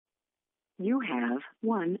You have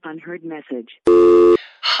one unheard message.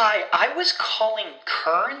 Hi, I was calling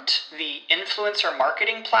Current, the influencer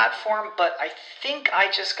marketing platform, but I think I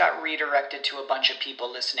just got redirected to a bunch of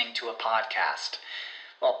people listening to a podcast.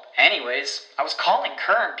 Well, anyways, I was calling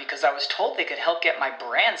Current because I was told they could help get my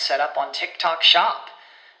brand set up on TikTok Shop,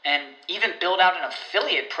 and even build out an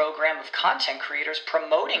affiliate program of content creators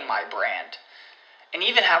promoting my brand, and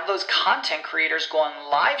even have those content creators go on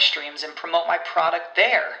live streams and promote my product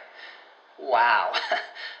there. Wow,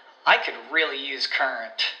 I could really use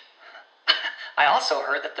Current. I also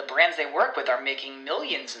heard that the brands they work with are making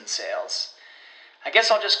millions in sales. I guess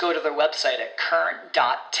I'll just go to their website at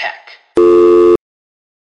current.tech.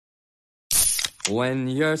 When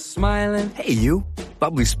you're smiling, hey you,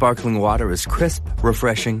 bubbly sparkling water is crisp,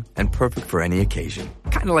 refreshing, and perfect for any occasion.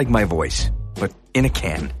 Kind of like my voice, but in a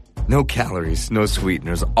can. No calories, no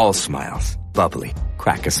sweeteners, all smiles. Bubbly,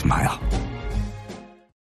 crack a smile.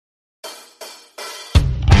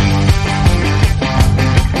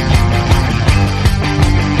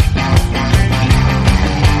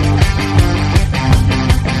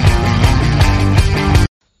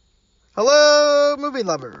 Hello, movie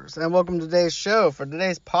lovers, and welcome to today's show. For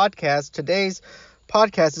today's podcast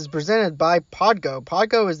is presented by Podgo.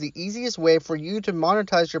 Podgo is the easiest way for you to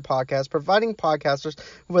monetize your podcast, providing podcasters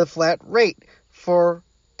with a flat rate for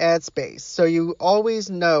ad space. So you always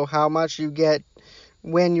know how much you get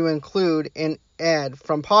when you include an ad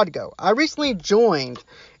from Podgo. I recently joined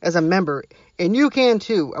as a member, and you can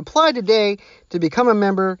too. Apply today to become a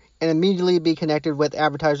member and immediately be connected with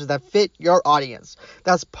advertisers that fit your audience.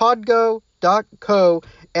 That's podgo.co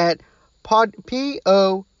at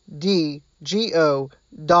podgo.co.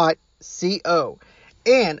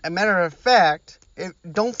 And a matter of fact,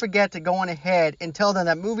 don't forget to go on ahead and tell them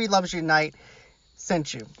that Movie Loves Unite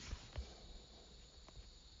sent you.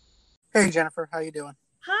 Hey Jennifer, how you doing?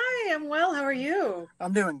 Hi, I'm well. How are you?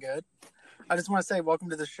 I'm doing good. I just want to say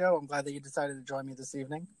welcome to the show. I'm glad that you decided to join me this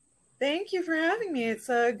evening. Thank you for having me. It's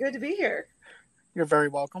good to be here. You're very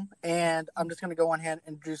welcome. And I'm just going to go on ahead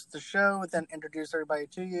and introduce the show, then introduce everybody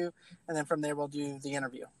to you, and then from there we'll do the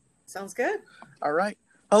interview. Sounds good. All right.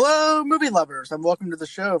 Hello, movie lovers, and welcome to the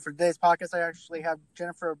show. For today's podcast, I actually have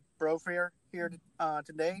Jennifer Brofer here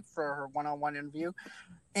today for her one-on-one interview.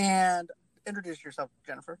 And introduce yourself,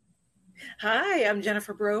 Jennifer. Hi, I'm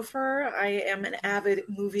Jennifer Brofer. I am an avid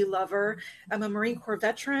movie lover. I'm a Marine Corps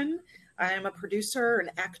veteran. I am a producer,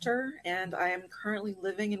 an actor, and I am currently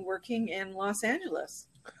living and working in Los Angeles.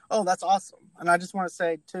 Oh, that's awesome. And I just want to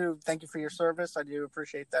say, too, thank you for your service. I do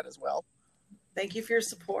appreciate that as well. Thank you for your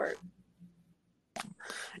support.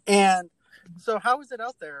 And so how is it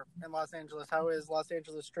out there in Los Angeles? How is Los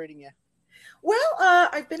Angeles treating you? Well,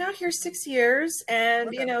 I've been out here 6 years, and,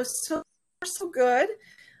 Okay. so good.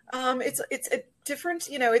 It's a different,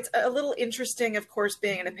 it's a little interesting, of course,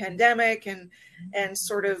 being in a pandemic and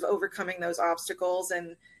sort of overcoming those obstacles.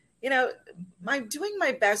 And, I'm doing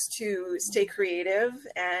my best to stay creative,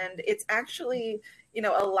 and it's actually,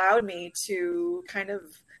 allowed me to kind of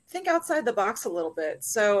think outside the box a little bit.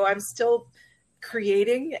 So I'm still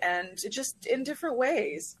creating, and just in different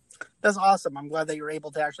ways. That's awesome. I'm glad that you're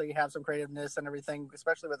able to actually have some creativeness and everything,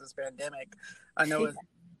 especially with this pandemic. I know it.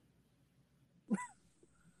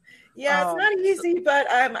 Yeah, it's not easy, but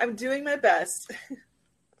I'm doing my best.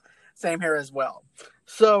 Same here as well.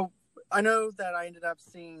 So I know that I ended up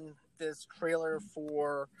seeing this trailer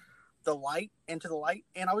for Into the Light,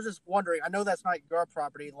 and I was just wondering, I know that's not your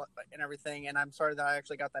property and everything, and I'm sorry that I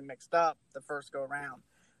actually got that mixed up the first go around.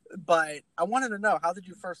 But I wanted to know, how did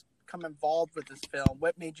you first come involved with this film?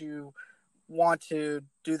 What made you want to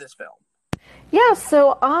do this film? Yeah,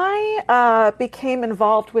 so I became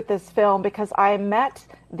involved with this film because I met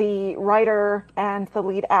the writer and the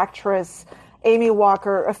lead actress, Amy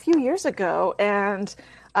Walker, a few years ago, and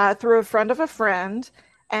through a friend of a friend,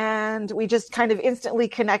 and we just kind of instantly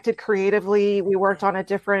connected creatively. We worked on a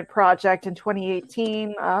different project in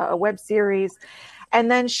 2018, a web series, and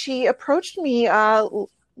then she approached me about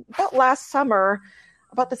last summer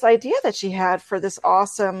about this idea that she had for this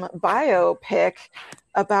awesome biopic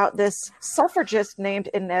about this suffragist named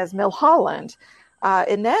Inez Milholland.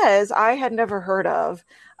 Inez, I had never heard of,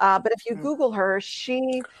 but if you Google her,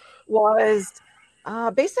 she was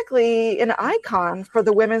basically an icon for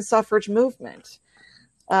the women's suffrage movement.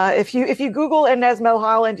 If you Google Inez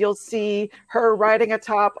Milholland, you'll see her riding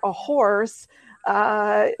atop a horse,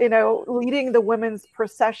 leading the women's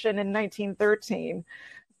procession in 1913.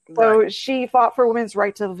 So Right. she fought for women's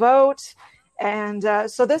right to vote,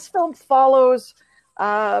 and so this film follows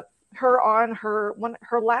her on her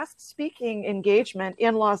last speaking engagement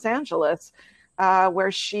in Los Angeles,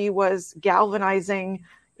 where she was galvanizing,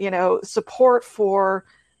 support for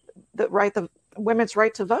the women's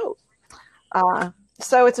right to vote.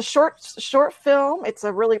 So it's a short film. It's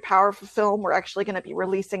a really powerful film. We're actually going to be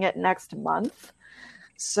releasing it next month.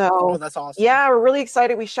 So that's awesome. Yeah, we're really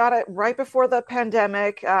excited. We shot it right before the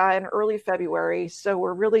pandemic in early February. So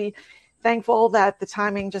we're really thankful that the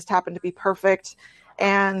timing just happened to be perfect.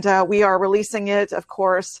 And we are releasing it, of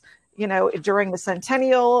course, during the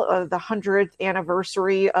centennial, the 100th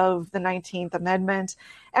anniversary of the 19th Amendment.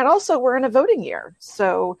 And also we're in a voting year.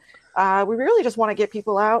 So we really just want to get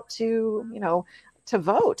people out to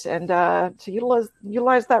vote and to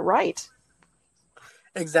utilize that right.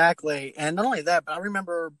 Exactly. And not only that, but I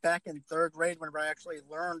remember back in third grade whenever I actually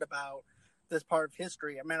learned about this part of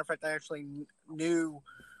history. As a matter of fact, I actually knew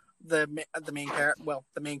the main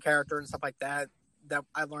character and stuff like that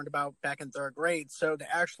I learned about back in third grade. So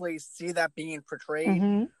to actually see that being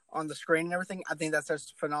portrayed on the screen and everything, I think that's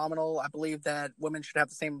just phenomenal. I believe that women should have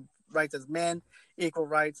the same rights as men, equal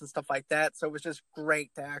rights and stuff like that. So it was just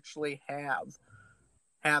great to actually have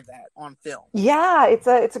that on film. Yeah, it's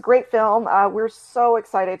a great film. We're so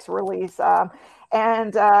excited to release.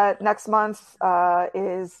 And next month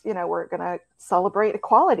is, we're going to celebrate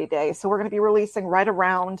Equality Day. So we're going to be releasing right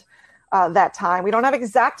around that time. We don't have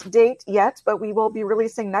exact date yet, but we will be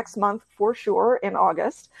releasing next month for sure in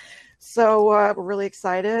August. So we're really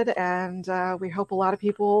excited, and we hope a lot of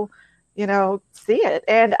people see it.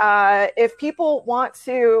 And if people want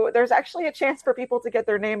to, there's actually a chance for people to get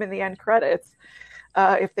their name in the end credits.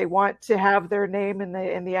 If they want to have their name in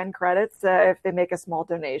the end credits, if they make a small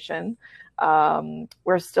donation.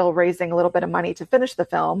 We're still raising a little bit of money to finish the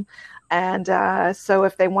film. And so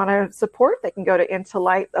if they want to support, they can go to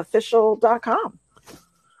intolightofficial.com.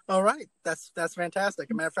 All right. That's fantastic.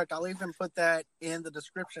 As a matter of fact, I'll even put that in the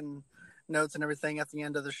description notes and everything at the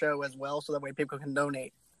end of the show as well, so that way people can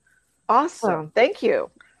donate. Awesome. So, thank you.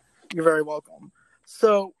 You're very welcome.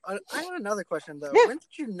 So I have another question, though. Yeah. When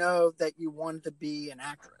did you know that you wanted to be an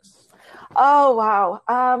actress? Oh, wow.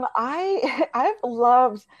 I've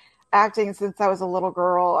loved acting since I was a little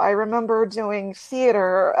girl. I remember doing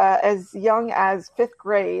theater as young as fifth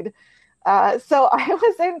grade. So I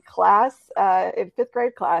was in class, in fifth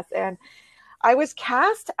grade class, and I was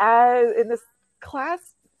cast in this class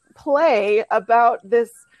play about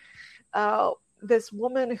this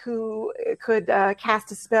woman who could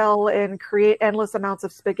cast a spell and create endless amounts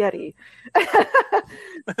of spaghetti.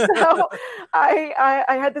 So I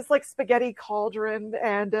had this like spaghetti cauldron,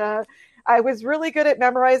 and I was really good at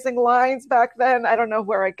memorizing lines back then. I don't know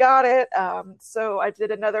where I got it. So I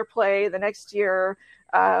did another play the next year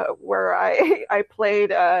where I played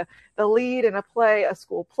the lead in a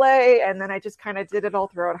school play, and then I just kind of did it all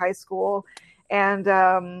throughout high school. And,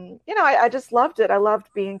 I just loved it. I loved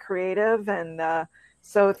being creative. And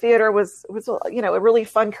so theater was a really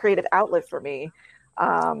fun creative outlet for me.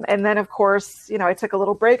 And then, of course, I took a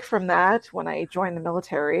little break from that when I joined the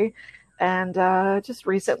military, and just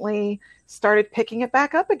recently started picking it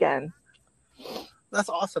back up again. That's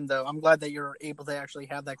awesome, though. I'm glad that you're able to actually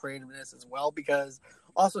have that creativeness as well, because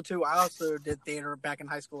also, too, I also did theater back in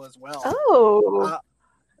high school as well. Oh.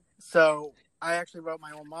 So I actually wrote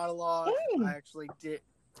my own monologue. I actually did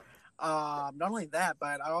not only that,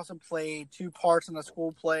 but I also played two parts in a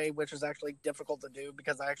school play, which is actually difficult to do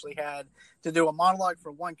because I actually had to do a monologue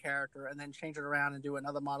for one character and then change it around and do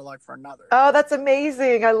another monologue for another. Oh, that's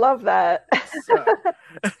amazing. I love that. So,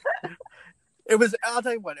 I'll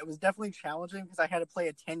tell you what, it was definitely challenging because I had to play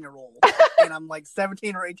a 10-year-old and I'm like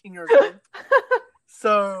 17 or 18 years old.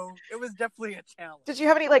 So it was definitely a challenge. Did you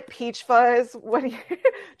have any like peach fuzz when you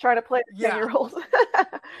trying to play a 10-year-old?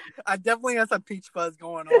 I definitely had some peach fuzz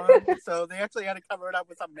going on. So they actually had to cover it up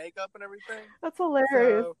with some makeup and everything. That's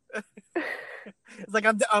hilarious. So, it's like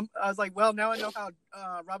I was like, well, now I know how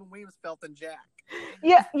Robin Williams felt in Jack.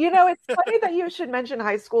 Yeah, it's funny that you should mention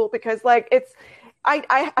high school because like it's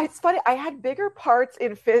funny. I had bigger parts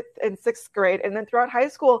in fifth and sixth grade, and then throughout high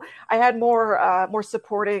school, I had more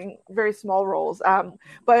supporting, very small roles.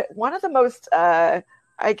 But one of the most,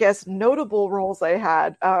 notable roles I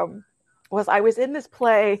had was I was in this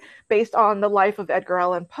play based on the life of Edgar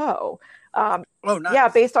Allan Poe. Oh, nice. Yeah,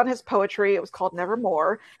 based on his poetry. It was called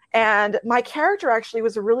Nevermore, and my character actually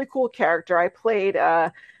was a really cool character. I played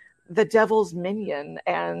the devil's minion,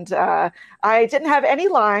 and I didn't have any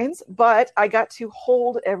lines, but I got to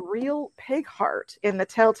hold a real pig heart in the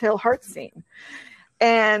telltale heart scene.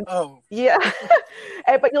 And yeah,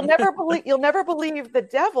 but you'll never believe the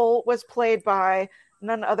devil was played by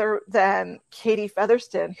none other than Katie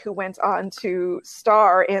Featherston, who went on to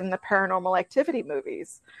star in the Paranormal Activity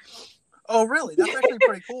movies. Oh, really? That's actually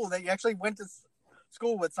pretty cool. They actually went to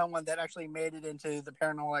school with someone that actually made it into the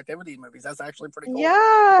Paranormal Activity movies. That's actually pretty cool.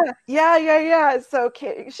 Yeah. So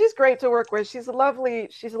she's great to work with. She's a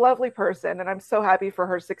lovely person, and I'm so happy for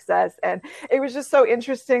her success. And it was just so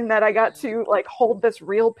interesting that I got to like hold this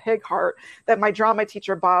real pig heart that my drama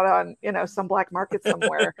teacher bought on, some black market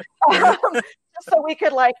somewhere. So we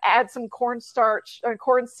could like add some cornstarch,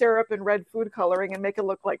 corn syrup, and red food coloring and make it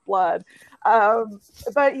look like blood.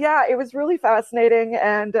 But yeah, it was really fascinating,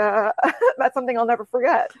 and that's something I'll never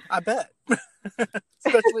forget. I bet,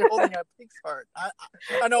 especially holding a pig's heart.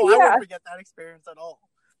 I know I wouldn't forget that experience at all.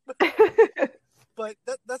 But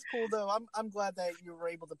that's cool though. I'm glad that you were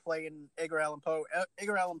able to play in Edgar Allan Poe.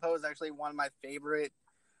 Edgar Allan Poe is actually one of my favorite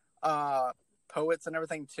poets and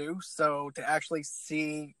everything too. So to actually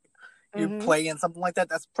see you play in something like that,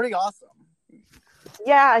 that's pretty awesome.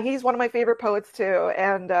 Yeah, he's one of my favorite poets too,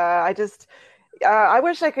 and I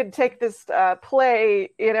wish I could take this play,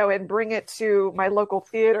 and bring it to my local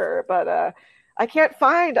theater, but I can't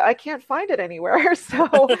find it anywhere.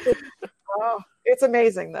 So it's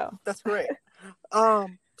amazing though. That's great.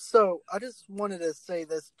 So I just wanted to say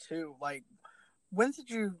this too. Like,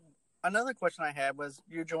 another question I had was,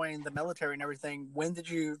 you joining the military and everything. When did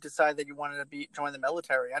you decide that you wanted to join the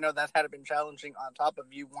military? I know that had been challenging on top of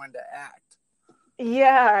you wanting to act.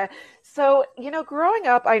 Yeah. So, growing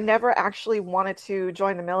up, I never actually wanted to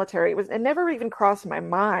join the military. It never even crossed my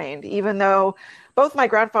mind, even though both my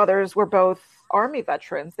grandfathers were both Army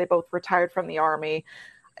veterans. They both retired from the Army.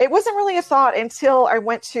 It wasn't really a thought until I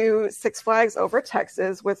went to Six Flags over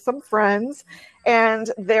Texas with some friends, and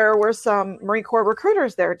there were some Marine Corps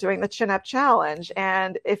recruiters there doing the Chin Up Challenge.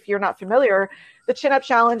 And if you're not familiar, the Chin Up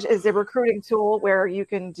Challenge is a recruiting tool where you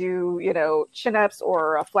can do, chin ups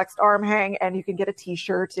or a flexed arm hang, and you can get a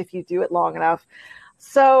t-shirt if you do it long enough.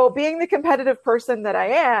 So being the competitive person that I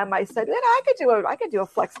am, I said, I could do a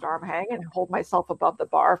flexed arm hang and hold myself above the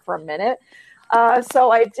bar for a minute.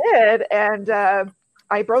 So I did, and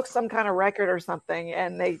I broke some kind of record or something,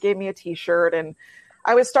 and they gave me a t-shirt, and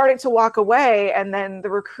I was starting to walk away. And then the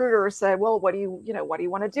recruiter said, well, what do you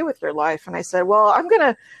want to do with your life? And I said, well, I'm going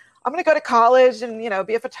to go to college and,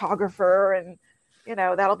 be a photographer, and,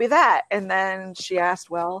 that'll be that. And then she asked,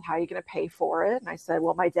 well, how are you going to pay for it? And I said,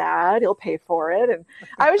 well, my dad, he'll pay for it. And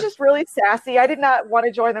I was just really sassy. I did not want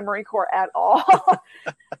to join the Marine Corps at all.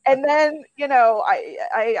 And then,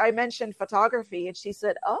 I mentioned photography, and she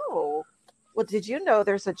said, oh, well, did you know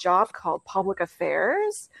there's a job called public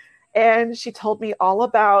affairs? And she told me all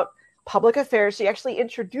about public affairs. She actually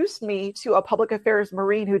introduced me to a public affairs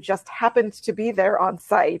Marine who just happened to be there on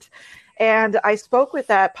site. And I spoke with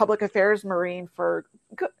that public affairs Marine for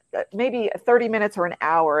maybe 30 minutes or an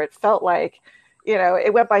hour. It felt like,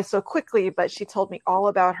 it went by so quickly, but she told me all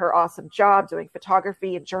about her awesome job doing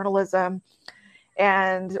photography and journalism.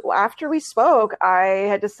 And after we spoke, I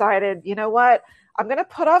had decided, you know what? I'm going to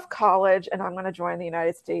put off college and I'm going to join the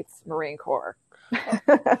United States Marine Corps.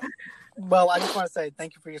 Well, I just want to say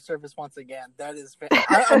thank you for your service once again. That is,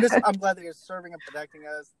 I'm glad that you're serving and protecting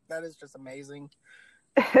us. That is just amazing.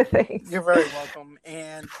 Thanks. You're very welcome.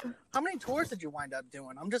 And how many tours did you wind up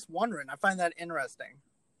doing? I'm just wondering. I find that interesting.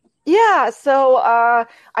 Yeah, so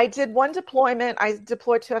I did one deployment. I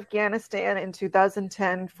deployed to Afghanistan in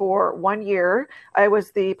 2010 for 1 year. I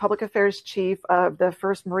was the public affairs chief of the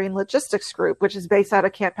 1st Marine Logistics Group, which is based out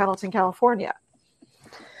of Camp Pendleton, California.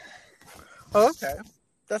 Oh, okay.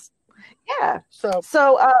 Yeah. So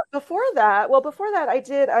before that,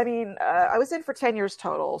 I was in for 10 years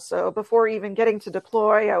total. So before even getting to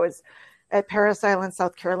deploy, I was at Parris Island,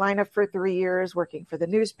 South Carolina for 3 years, working for the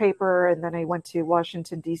newspaper. And then I went to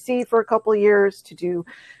Washington, D.C. for a couple of years to do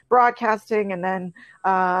broadcasting. And then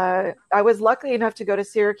I was lucky enough to go to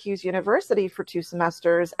Syracuse University for 2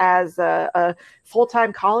 semesters as a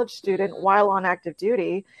full-time college student while on active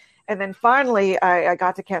duty. And then finally, I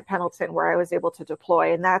got to Camp Pendleton where I was able to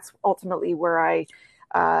deploy. And that's ultimately where I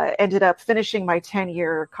ended up finishing my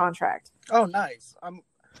 10-year contract. Oh, nice.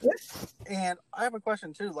 Yes. And I have a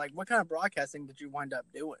question too. Like, what kind of broadcasting did you wind up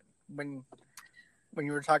doing when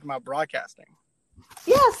you were talking about broadcasting?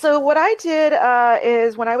 Yeah, so what I did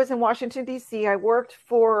is when I was in Washington, D.C., I worked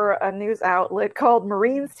for a news outlet called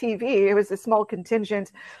Marines TV. It was a small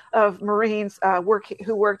contingent of Marines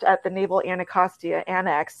who worked at the Naval Anacostia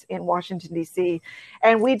Annex in Washington, D.C.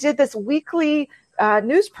 And we did this weekly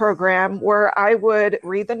news program where I would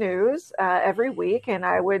read the news every week, and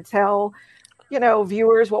I would tell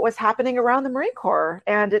viewers what was happening around the Marine Corps.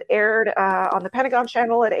 And it aired on the Pentagon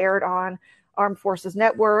Channel. It aired on Armed Forces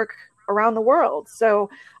Network around the world. So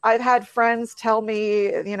I've had friends tell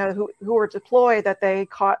me, who were deployed, that they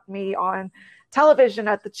caught me on television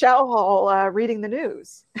at the Chow Hall reading the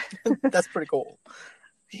news. That's pretty cool.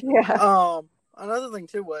 Yeah. Another thing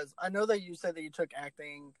too was, I know that you said that you took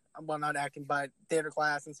acting, well, not acting, but theater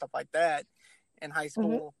class and stuff like that in high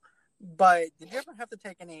school. Mm-hmm. But did you ever have to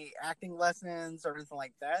take any acting lessons or anything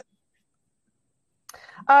like that?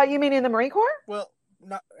 You mean in the Marine Corps? Well,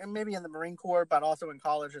 not maybe in the Marine Corps, but also in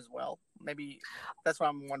college as well. Maybe that's what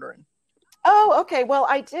I'm wondering. Oh, okay. Well,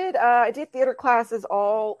 I did theater classes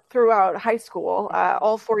all throughout high school,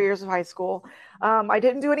 all 4 years of high school. I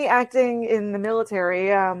didn't do any acting in the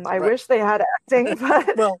military. I wish they had acting,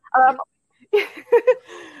 but well,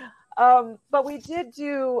 but we did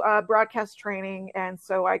do broadcast training, and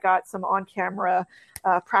so I got some on-camera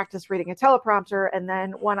practice reading a teleprompter. And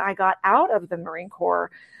then when I got out of the Marine Corps,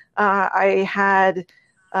 I had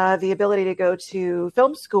the ability to go to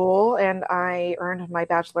film school, and I earned my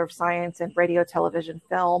Bachelor of Science in Radio, Television,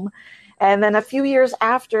 Film. And then a few years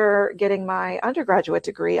after getting my undergraduate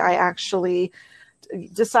degree, I actually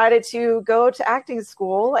decided to go to acting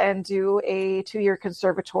school and do a 2-year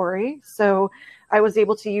conservatory. So I was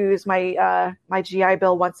able to use my my GI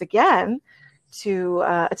Bill once again to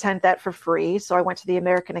attend that for free. So I went to the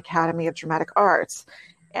American Academy of Dramatic Arts.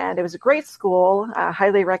 And it was a great school,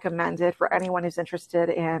 highly recommended for anyone who's interested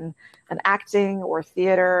in an acting or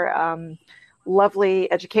theater. Lovely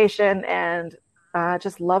education and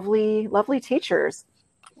just lovely, lovely teachers.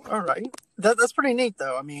 All right. That's pretty neat,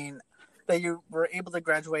 though. I mean, that you were able to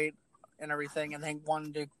graduate and everything and then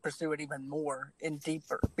wanted to pursue it even more and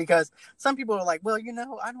deeper. Because some people are like, well,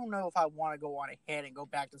 I don't know if I want to go on ahead and go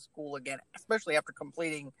back to school again, especially after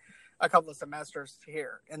completing a couple of semesters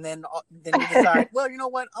here, and then you decide, well, you know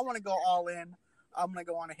what, I want to go all in. I'm going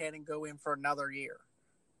to go on ahead and go in for another year.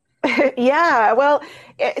 Yeah, well,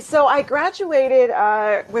 so I graduated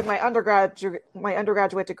with my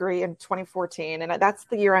undergraduate degree in 2014, and that's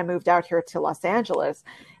the year I moved out here to Los Angeles.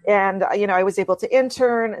 And I was able to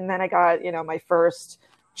intern, and then I got my first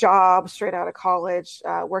job straight out of college,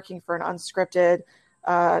 working for an unscripted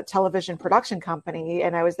television production company,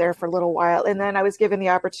 and I was there for a little while, and then I was given the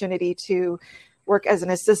opportunity to work as an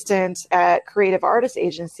assistant at Creative Artists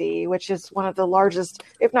Agency, which is one of the largest,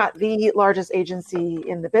 if not the largest agency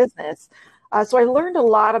in the business. So I learned a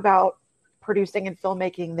lot about producing and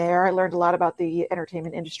filmmaking there. I learned a lot about the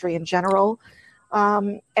entertainment industry in general.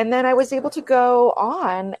 And then I was able to go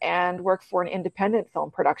on and work for an independent film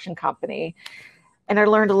production company. And I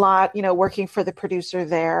learned a lot, working for the producer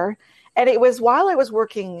there. And it was while I was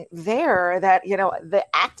working there that, the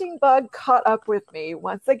acting bug caught up with me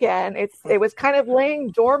once again. It was kind of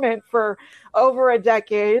laying dormant for over a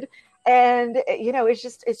decade. And,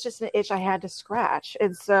 it's just an itch I had to scratch.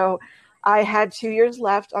 And so I had 2 years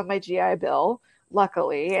left on my GI Bill,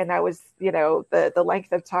 luckily. And that was, the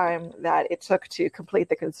length of time that it took to complete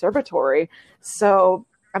the conservatory. So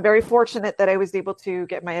I'm very fortunate that I was able to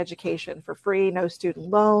get my education for free, no student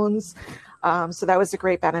loans. So that was a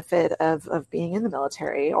great benefit of being in the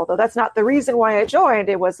military. Although that's not the reason why I joined,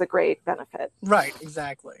 it was a great benefit. Right,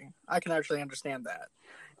 exactly. I can actually understand that.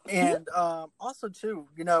 And also, too,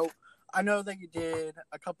 I know that you did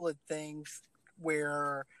a couple of things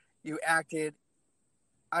where you acted.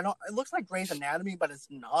 It looks like Grey's Anatomy, but it's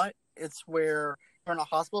not. It's where you're in a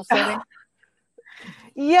hospital setting.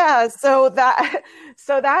 Yeah, so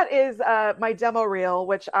that is my demo reel,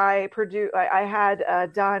 which I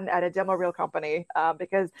had done at a demo reel company,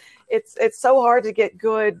 because it's so hard to get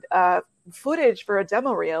good footage for a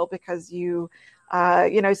demo reel, because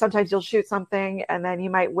sometimes you'll shoot something and then you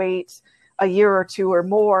might wait a year or two or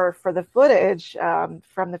more for the footage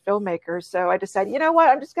from the filmmakers. So I decided, you know what,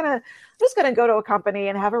 I'm just gonna go to a company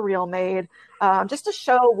and have a reel made, just to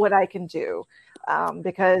show what I can do.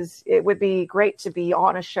 Because it would be great to be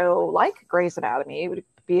on a show like Grey's Anatomy. It would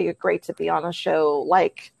be great to be on a show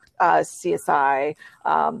like CSI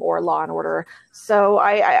or Law and Order. So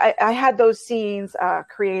I had those scenes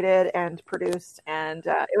created and produced, and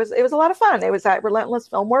it was a lot of fun. It was at Relentless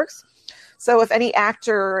Filmworks. So if any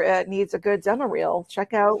actor needs a good demo reel,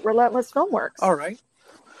 check out Relentless Filmworks. All right.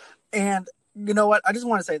 And you know what? I just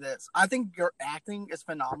want to say this. I think your acting is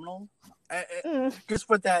phenomenal. Just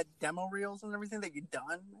with that demo reels and everything that you've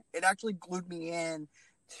done, it actually glued me in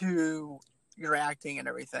to your acting and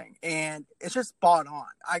everything. And it's just spot on.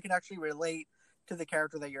 I can actually relate to the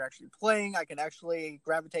character that you're actually playing. I can actually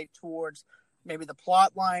gravitate towards maybe the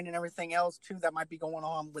plot line and everything else too that might be going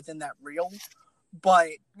on within that reel. But,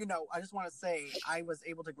 I just want to say I was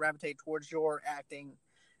able to gravitate towards your acting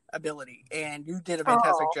ability, and you did a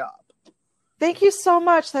fantastic job. Thank you so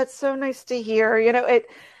much. That's so nice to hear.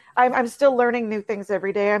 I'm still learning new things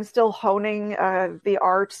every day. I'm still honing the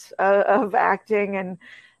art of acting, and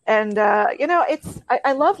And,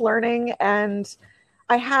 I love learning, and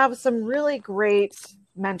I have some really great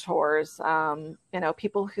mentors,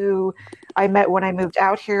 people who I met when I moved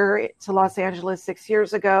out here to Los Angeles 6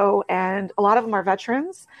 years ago. And a lot of them are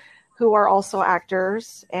veterans who are also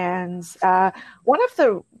actors. And one of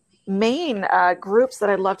the main groups that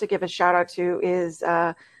I'd love to give a shout out to is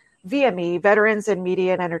VME, Veterans in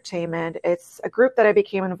Media and Entertainment. It's a group that I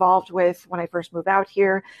became involved with when I first moved out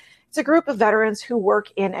here. It's a group of veterans who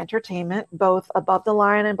work in entertainment, both above the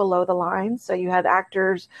line and below the line. So you have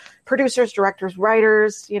actors, producers, directors,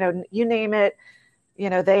 writers, you name it,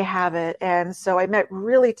 they have it. And so I met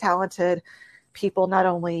really talented people, not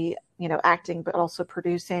only, acting, but also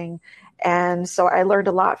producing. And so I learned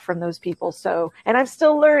a lot from those people. So, and I'm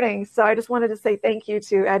still learning. So I just wanted to say thank you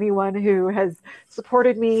to anyone who has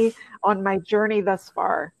supported me on my journey thus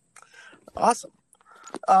far. Awesome.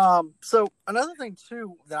 So another thing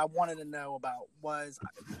too that I wanted to know about was,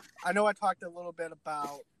 I know I talked a little bit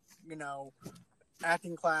about,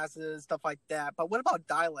 acting classes, stuff like that, but what about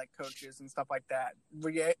dialect coaches and stuff like that?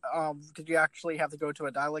 Did you actually have to go to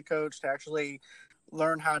a dialect coach to actually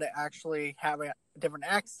learn how to actually have a different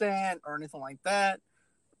accent or anything like that?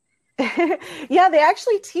 Yeah, they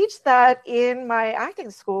actually teach that in my acting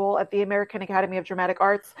school at the American Academy of Dramatic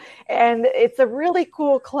Arts. And it's a really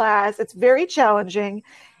cool class. It's very challenging.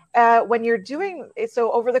 When you're doing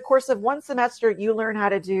so over the course of one semester, you learn how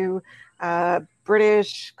to do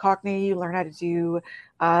British, Cockney, you learn how to do,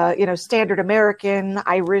 standard American,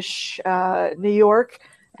 Irish, New York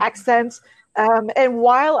accent. And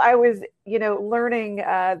while I was, learning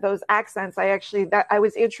those accents, I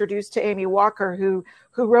was introduced to Amy Walker, who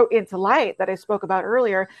wrote Into Light that I spoke about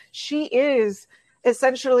earlier. She is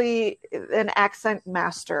essentially an accent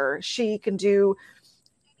master. She can do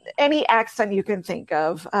any accent you can think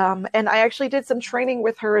of. And I actually did some training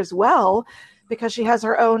with her as well, because she has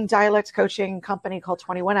her own dialect coaching company called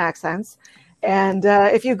 21 Accents. And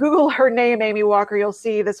if you Google her name, Amy Walker, you'll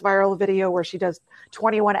see this viral video where she does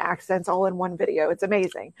 21 accents all in one video. It's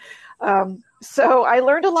amazing. So I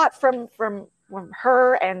learned a lot from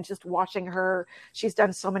her and just watching her. She's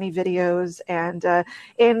done so many videos, and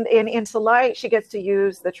in Into Light, she gets to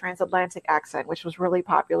use the transatlantic accent, which was really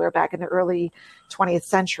popular back in the early 20th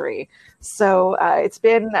century. So it's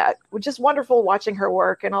been just wonderful watching her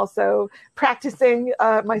work, and also practicing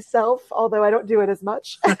myself, although I don't do it as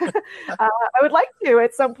much. I would like to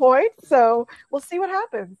at some point, so we'll see what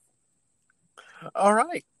happens. All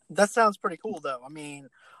right. That sounds pretty cool, though. I mean,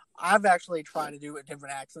 I've actually tried to do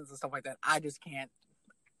different accents and stuff like that. I just can't.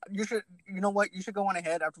 You should go on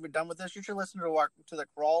ahead after we're done with this. You should listen to the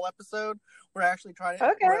Crawl episode where I actually tried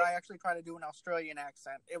to do an Australian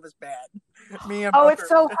accent. It was bad. It's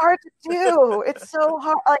so hard to do. It's so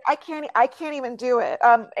hard. Like I can't even do it.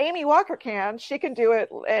 Amy Walker can. She can do it,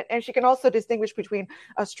 and she can also distinguish between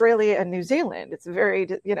Australia and New Zealand. It's a very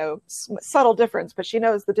subtle difference, but she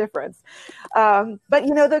knows the difference. But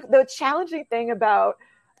the challenging thing about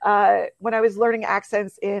when I was learning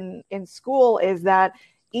accents in school is that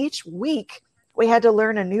each week we had to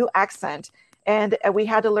learn a new accent, and we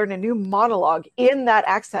had to learn a new monologue in that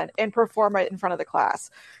accent and perform it in front of the class.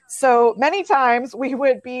 So many times we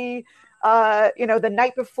would be, the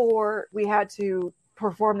night before we had to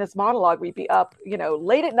perform this monologue, we'd be up,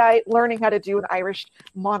 late at night learning how to do an Irish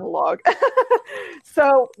monologue.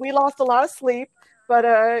 So we lost a lot of sleep, but,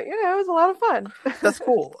 it was a lot of fun. That's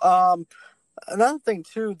cool. Another thing,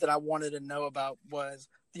 too, that I wanted to know about was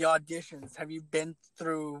the auditions. Have you been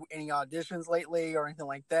through any auditions lately or anything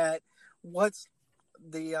like that? What's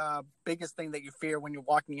the biggest thing that you fear when you're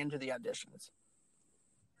walking into the auditions?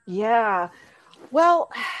 Yeah.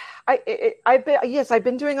 Well, I've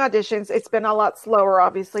been doing auditions. It's been a lot slower,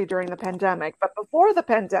 obviously, during the pandemic. But before the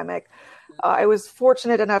pandemic, I was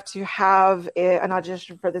fortunate enough to have an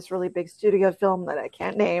audition for this really big studio film that I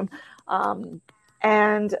can't name.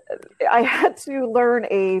 And I had to learn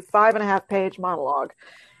a 5.5-page monologue.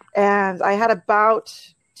 And I had about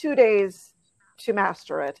 2 days to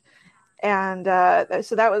master it. And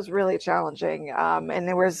so that was really challenging. And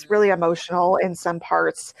it was really emotional in some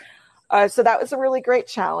parts. So that was a really great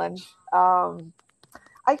challenge.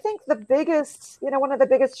 I think the biggest, one of the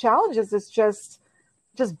biggest challenges is just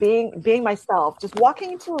being myself, just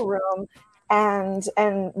walking into a room and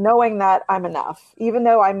knowing that I'm enough, even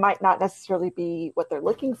though I might not necessarily be what they're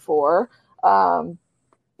looking for.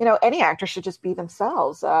 Any actor should just be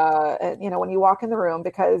themselves, when you walk in the room,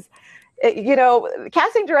 because,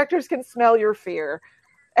 casting directors can smell your fear.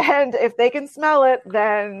 And if they can smell it,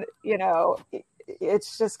 then,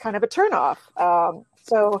 it's just kind of a turnoff.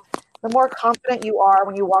 So the more confident you are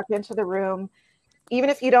when you walk into the room, even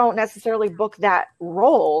if you don't necessarily book that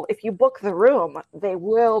role, if you book the room, they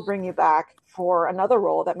will bring you back for another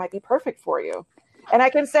role that might be perfect for you. And I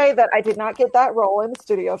can say that I did not get that role in the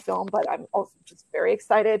studio film, but I'm also just very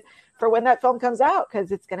excited for when that film comes out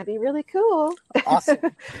because it's going to be really cool. Awesome.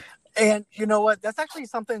 And you know what? That's actually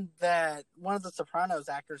something that one of the Sopranos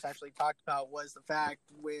actors actually talked about, was the fact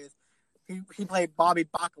with he played Bobby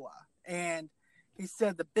Bacala, and he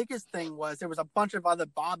said the biggest thing was there was a bunch of other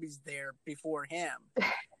Bobbies there before him,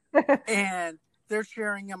 and they're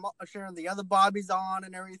sharing the other Bobbies on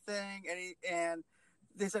and everything, and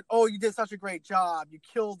they said, "Oh, you did such a great job, you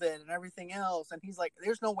killed it," and everything else. And he's like,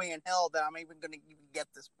 "There's no way in hell that I'm even going to even get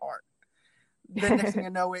this part." Then next thing you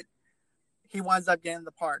know, he winds up getting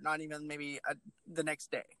the part, not even maybe the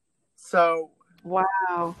next day. So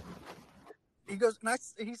wow. He goes, and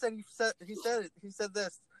he said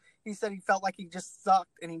this. He said he felt like he just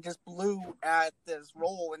sucked and he just blew at this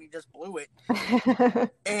role and he just blew it.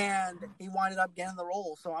 And he winded up getting the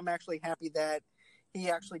role. So I'm actually happy that he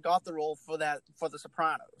actually got the role for The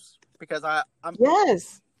Sopranos, because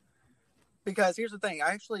Yes. Because here's the thing,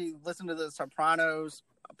 I actually listened to the Sopranos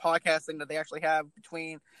podcast thing that they actually have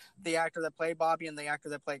between the actor that played Bobby and the actor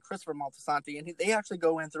that played Christopher Moltisanti, and they actually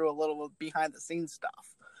go in through a little behind the scenes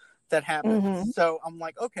stuff that happened. Mm-hmm. So I'm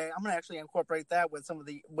like, okay, I'm gonna actually incorporate that with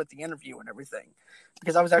with the interview and everything,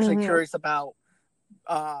 because I was actually curious about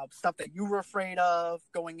stuff that you were afraid of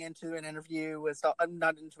going into an interview and stuff.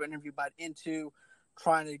 Not into an interview, but into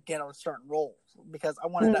trying to get a certain role, because I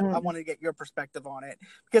wanted to get your perspective on it,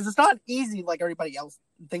 because it's not easy like everybody else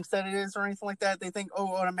thinks that it is or anything like that. They think,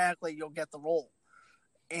 oh, automatically you'll get the role,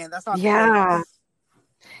 and that's not the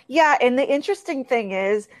case. Yeah, and the interesting thing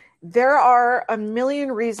is there are a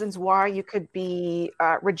million reasons why you could be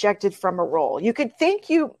rejected from a role. You could think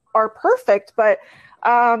you are perfect, but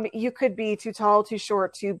you could be too tall, too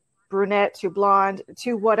short, too brunette, too blonde,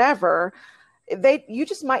 too whatever. You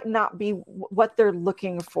just might not be what they're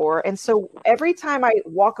looking for. And so every time I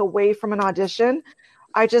walk away from an audition,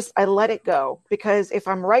 I let it go, because if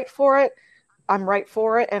I'm right for it, I'm right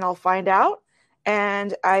for it, and I'll find out.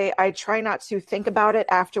 And I try not to think about it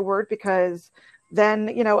afterward, because then,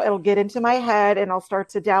 it'll get into my head and I'll start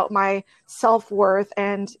to doubt my self-worth.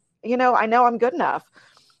 And, I know I'm good enough.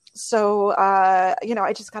 So,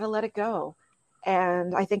 I just got to let it go.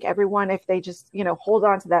 And I think everyone, if they just, hold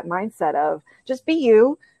on to that mindset of just be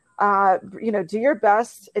you, do your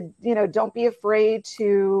best, don't be afraid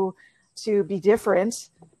to be different,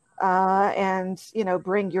 and,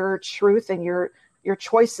 bring your truth and your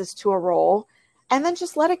choices to a role, and then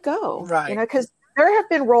just let it go. Right. Because there have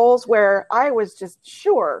been roles where I was just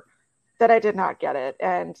sure that I did not get it.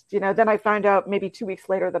 And, then I found out maybe 2 weeks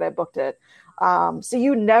later that I booked it. So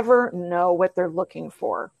you never know what they're looking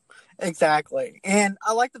for. Exactly. And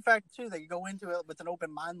I like the fact, too, that you go into it with an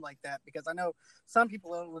open mind like that, because I know some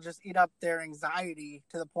people will just eat up their anxiety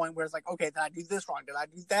to the point where it's like, okay, did I do this wrong? Did I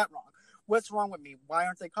do that wrong? What's wrong with me? Why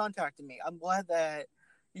aren't they contacting me? I'm glad that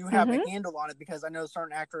you have a handle on it, because I know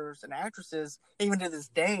certain actors and actresses, even to this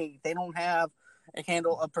day, they don't have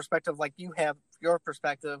a perspective like you have your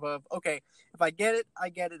perspective of, okay, if I get it, I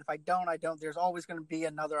get it. If I don't, I don't. There's always going to be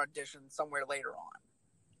another audition somewhere later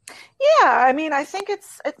on. Yeah, I think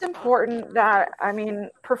it's important that,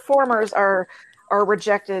 performers are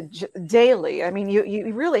rejected daily.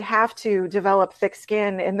 You really have to develop thick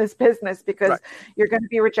skin in this business, because you're going to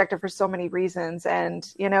be rejected for so many reasons.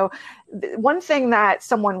 And, one thing that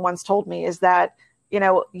someone once told me is that,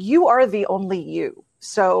 you are the only you.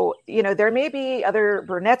 So, there may be other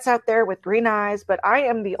brunettes out there with green eyes, but I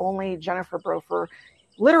am the only Jennifer Brofer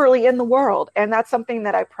literally in the world. And that's something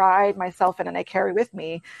that I pride myself in and I carry with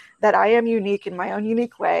me, that I am unique in my own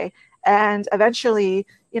unique way. And eventually,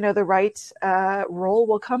 the right role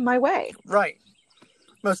will come my way. Right.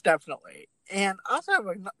 Most definitely. And I also have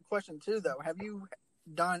a question too, though. Have you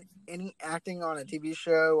done any acting on a TV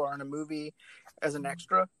show or on a movie as an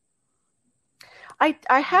extra?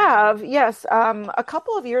 I have, yes. A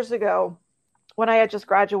couple of years ago, when I had just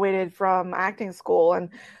graduated from acting school, and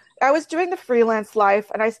I was doing the freelance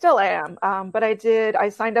life, and I still am. But I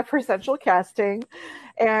signed up for Central Casting,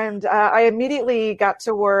 and I immediately got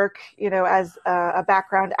to work, as a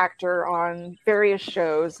background actor on various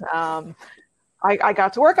shows. I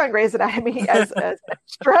got to work on Grey's Anatomy as an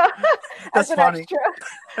extra. That's funny. Extra.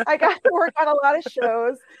 I got to work on a lot of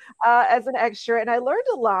shows as an extra, and I learned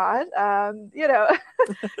a lot,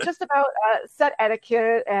 just about set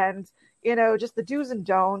etiquette and, just the do's and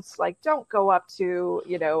don'ts. Like, don't go up to,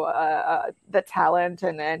 the talent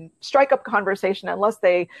and strike up conversation unless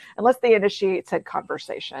they initiate said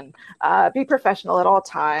conversation. Be professional at all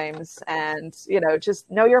times, and, just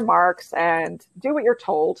know your marks and do what you're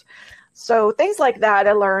told. So things like that,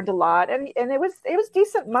 I learned a lot, and it was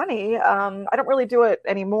decent money. I don't really do it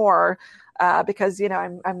anymore because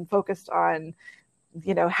I'm focused on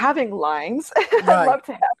having lines. Right. I'd love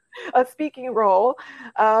to have a speaking role,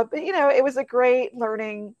 but it was a great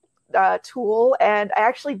learning tool, and I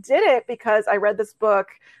actually did it because I read this book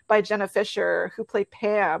by Jenna Fisher, who played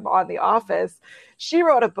Pam on The Office. She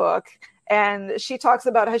wrote a book, and she talks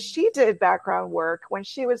about how she did background work when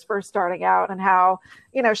she was first starting out, and how,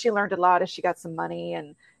 she learned a lot as she got some money,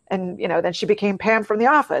 and then she became Pam from The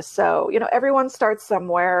Office. So, everyone starts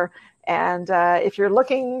somewhere. And if you're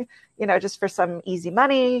looking, just for some easy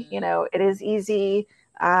money, it is easy.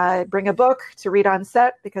 Bring a book to read on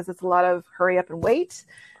set because it's a lot of hurry up and wait.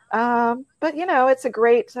 But, it's a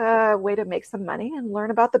great way to make some money and learn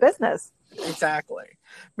about the business. Exactly.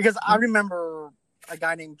 Because I remember a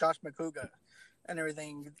guy named Josh McCouga and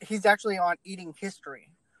everything. He's actually on Eating History.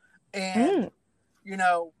 And,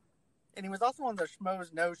 and he was also on the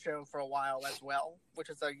Schmoes No Show for a while as well, which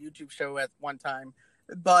is a YouTube show at one time.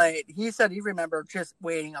 But he said he remembered just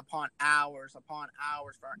waiting upon hours for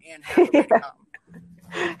Anne Hathaway to come.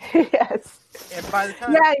 Yes. And by the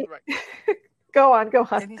time... Yeah. Right. Go on.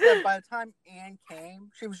 And he said by the time Anne came,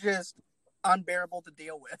 she was just unbearable to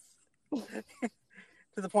deal with.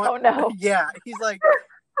 To the point... Oh, no. Yeah. He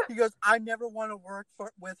goes, I never want to work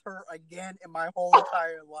with her again in my whole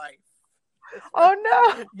entire life. Oh,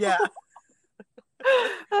 no. Yeah.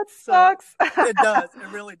 That sucks. It does.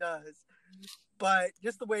 It really does. But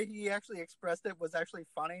just the way he actually expressed it was actually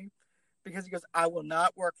funny, because he goes, I will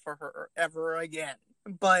not work for her ever again.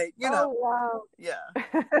 But, Oh, wow. Yeah.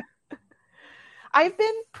 I've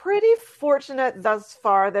been pretty fortunate thus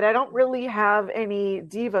far that I don't really have any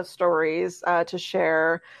diva stories to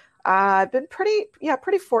share. I've been pretty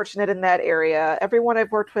fortunate in that area. Everyone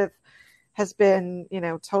I've worked with has been,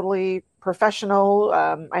 totally professional.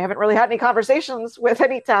 I haven't really had any conversations with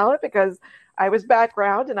any talent because I was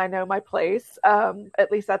background and I know my place,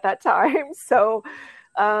 at least at that time. So,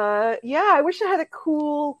 I wish I had a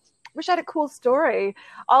cool story.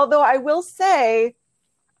 Although I will say,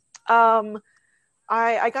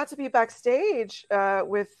 I got to be backstage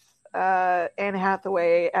with Anne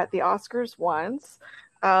Hathaway at the Oscars once.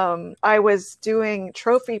 I was doing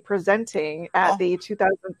trophy presenting at the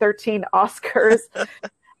 2013 Oscars,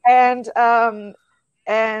 and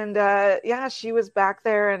she was back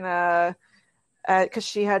there, and because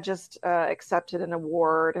she had just accepted an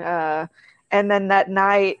award. And then that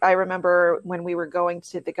night, I remember when we were going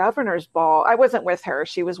to the governor's ball, I wasn't with her.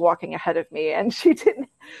 She was walking ahead of me, and she didn't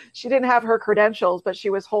have her credentials, but she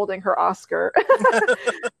was holding her Oscar.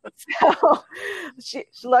 So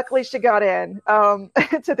luckily she got in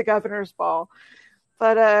to the governor's ball.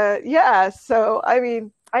 But so I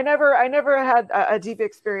mean, I never had a deep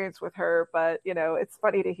experience with her, but it's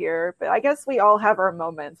funny to hear. But I guess we all have our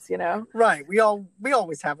moments, Right. We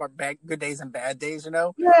always have our good days and bad days,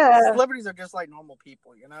 Yeah. Celebrities are just like normal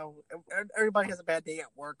people, Everybody has a bad day at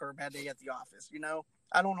work or a bad day at the office,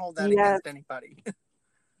 I don't hold that against anybody.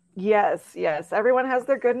 Yes. Everyone has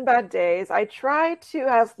their good and bad days. I try to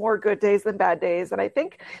have more good days than bad days, and I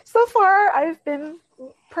think so far I've been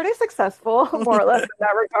pretty successful, more or less, in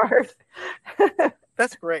that regard.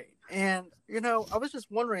 That's great. And, I was just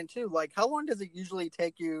wondering, too, like, how long does it usually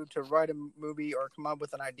take you to write a movie or come up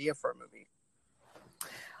with an idea for a movie?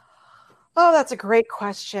 Oh, that's a great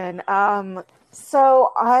question.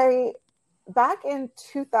 Back in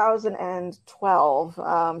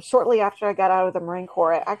 2012, shortly after I got out of the Marine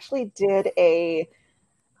Corps, I actually did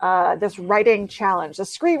this writing challenge, a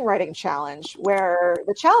screenwriting challenge, where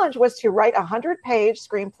the challenge was to write a 100-page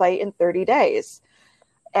screenplay in 30 days.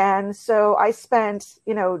 And so I spent,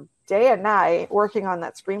 day and night working on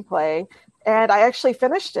that screenplay, and I actually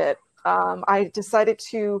finished it. I decided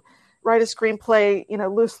to write a screenplay,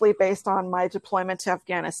 loosely based on my deployment to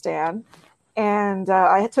Afghanistan. And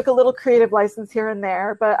I took a little creative license here and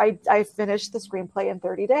there, but I finished the screenplay in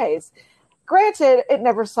 30 days. Granted, it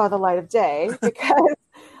never saw the light of day because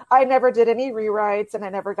I never did any rewrites and I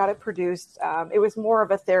never got it produced. It was more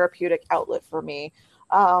of a therapeutic outlet for me.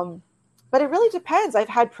 But it really depends. I've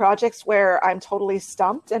had projects where I'm totally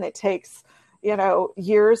stumped and it takes,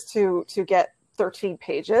 years to get 13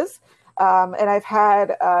 pages. And I've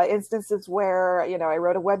had instances where, I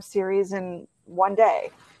wrote a web series in one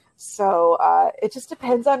day. So it just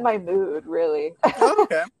depends on my mood, really.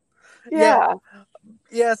 Okay. Yeah.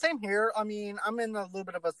 Yeah, same here. I mean, I'm in a little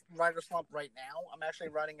bit of a writer slump right now. I'm actually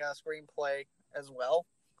writing a screenplay as well.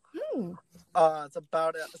 Hmm. It's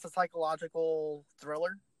a psychological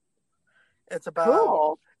thriller. It's about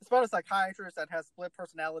Cool. a psychiatrist that has split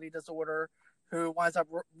personality disorder who winds up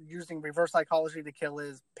using reverse psychology to kill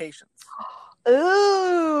his patients.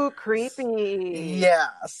 Ooh, creepy. Yeah,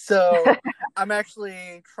 so I'm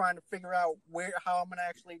actually trying to figure out how I'm going to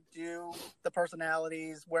actually do the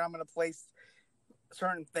personalities, where I'm going to place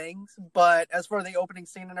certain things. But as for the opening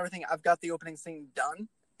scene and everything, I've got the opening scene done.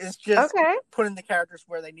 It's just Okay. putting the characters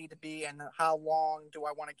where they need to be and how long do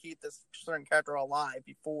I want to keep this certain character alive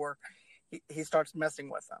before he starts messing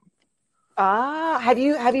with them. Have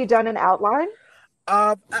you done an outline?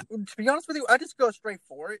 To be honest with you, I just go straight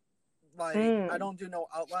for it. Like I Mm. don't do no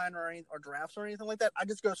outline or drafts or anything like that. I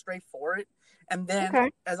just go straight for it, and then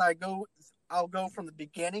Okay. as I go, I'll go from the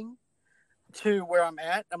beginning to where I'm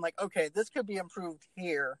at. I'm like, okay, this could be improved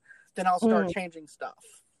here. Then I'll start changing stuff.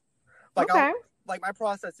 Like Okay. my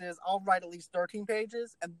process is I'll write at least 13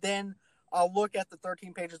 pages, and then I'll look at the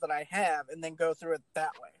 13 pages that I have, and then go through it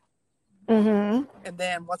that way. Mm-hmm. And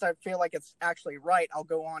then once I feel like it's actually right, I'll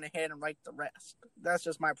go on ahead and write the rest. That's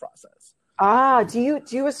just my process. Do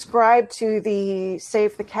you ascribe to the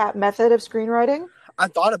save the cat method of screenwriting? I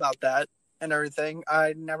thought about that and everything.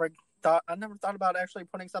 I never thought about actually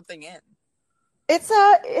putting something in. It's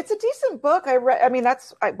a decent book. I mean,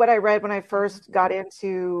 what I read when I first got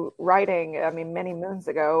into writing. I mean, many moons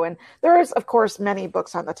ago. And there is, of course, many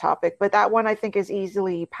books on the topic, but that one I think is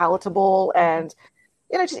easily palatable and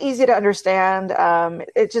just easy to understand.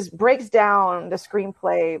 It just breaks down the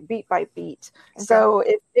screenplay beat by beat. Okay. So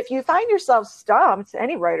if you find yourself stumped,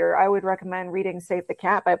 any writer, I would recommend reading Save the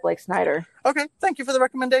Cat by Blake Snyder. Okay, thank you for the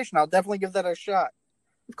recommendation. I'll definitely give that a shot.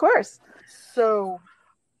 Of course. So,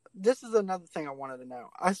 this is another thing I wanted to know.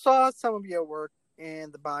 I saw some of your work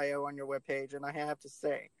in the bio on your webpage, and I have to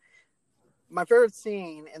say, my favorite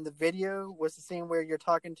scene in the video was the scene where you're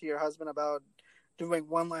talking to your husband about doing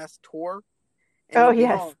one last tour. Oh,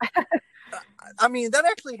 yes. I mean, that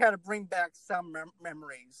actually had to bring back some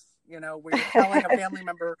memories, where you're telling a family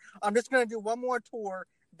member, I'm just going to do one more tour,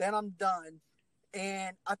 then I'm done.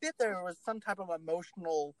 And I think there was some type of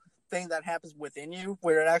emotional thing that happens within you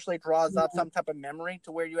where it actually draws up some type of memory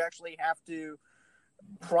to where you actually have to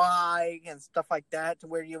cry and stuff like that, to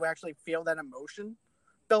where you actually feel that emotion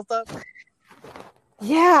built up.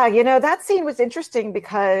 Yeah, that scene was interesting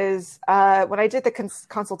because when I did the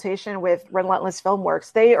consultation with Relentless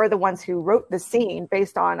Filmworks, they are the ones who wrote the scene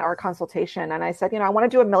based on our consultation. And I said, I want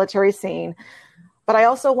to do a military scene, but I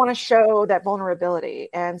also want to show that vulnerability.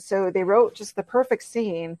 And so they wrote just the perfect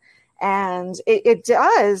scene. And it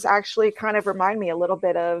does actually kind of remind me a little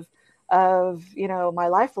bit of my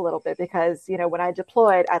life a little bit, because, when I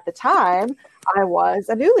deployed at the time, I was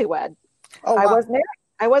a newlywed. Oh, wow.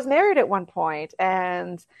 I was married at one point,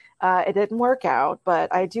 and it didn't work out.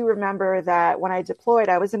 But I do remember that when I deployed,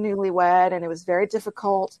 I was a newlywed, and it was very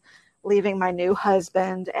difficult leaving my new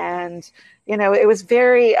husband. And, it was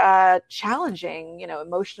very challenging,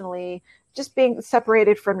 emotionally, just being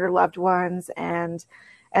separated from your loved ones.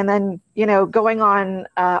 And then, going on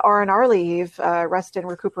R&R leave, rest and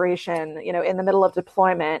recuperation, in the middle of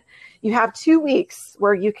deployment, you have 2 weeks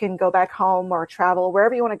where you can go back home or travel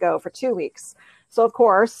wherever you want to go for 2 weeks. So, of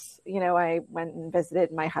course, I went and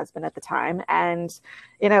visited my husband at the time. And,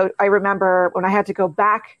 I remember when I had to go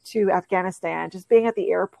back to Afghanistan, just being at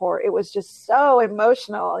the airport, it was just so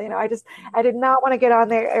emotional. I did not want to get on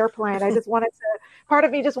the airplane. I just wanted to, part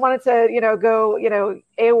of me just wanted to, go,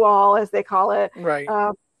 AWOL, as they call it. Right.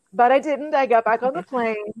 But I didn't. I got back on the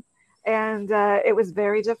plane, and it was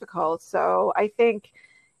very difficult. So I think,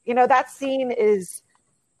 that scene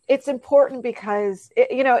it's important because,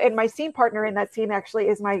 and my scene partner in that scene actually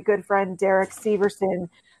is my good friend, Derek Severson,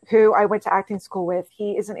 who I went to acting school with.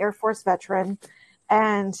 He is an Air Force veteran.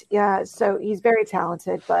 And so he's very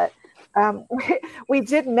talented. But we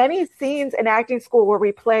did many scenes in acting school where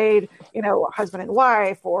we played, husband and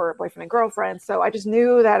wife or boyfriend and girlfriend. So I just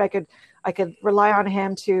knew that I could rely on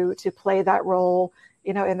him to play that role,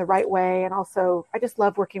 in the right way. And also, I just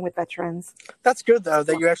love working with veterans. That's good, though,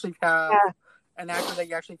 that you actually have an actor that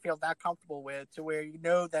you actually feel that comfortable with, to where you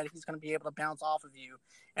know that he's going to be able to bounce off of you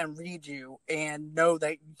and read you and know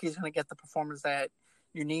that he's going to get the performance that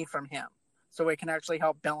you need from him. So it can actually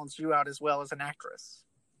help balance you out as well as an actress.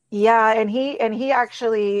 Yeah, and he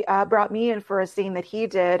actually brought me in for a scene that he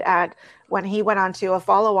did when he went on to a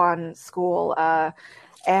follow-on school,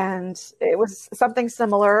 and it was something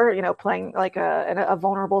similar, playing like a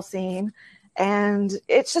vulnerable scene. And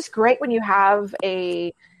it's just great when you have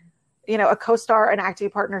a a co-star, an acting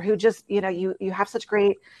partner who just, you have such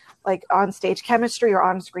great like on stage chemistry or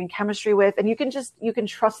on screen chemistry with, and you can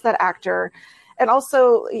trust that actor. And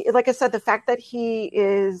also, like I said, the fact that he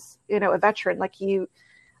is, a veteran, like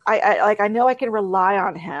I know I can rely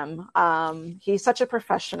on him. He's such a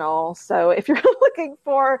professional. So if you're looking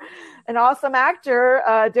for an awesome actor,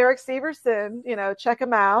 Derek Severson, check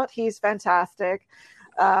him out. He's fantastic.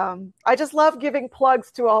 I just love giving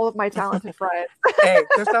plugs to all of my talented friends. Hey,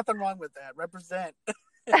 there's nothing wrong with that. Represent.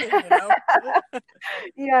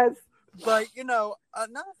 Yes. But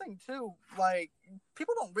another thing too, like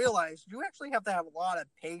people don't realize you actually have to have a lot of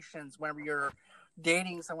patience whenever you're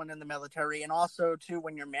dating someone in the military, and also too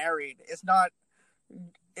when you're married.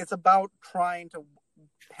 It's about trying to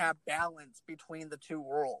have balance between the two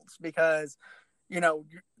worlds, because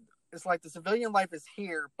it's like the civilian life is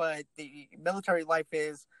here, but the military life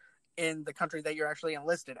is in the country that you're actually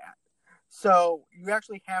enlisted at. So you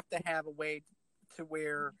actually have to have a way to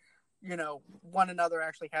where one another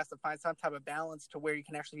actually has to find some type of balance to where you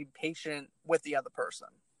can actually be patient with the other person.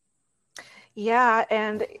 Yeah,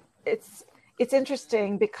 and it's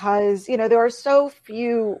interesting because there are so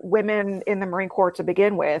few women in the Marine Corps to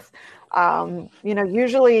begin with.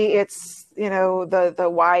 Usually it's the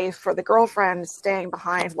wife or the girlfriend staying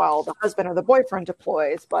behind while the husband or the boyfriend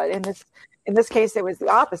deploys. But in this case, it was the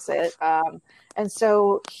opposite. And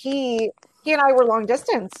so he and I were long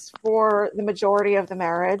distance for the majority of the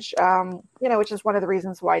marriage. Which is one of the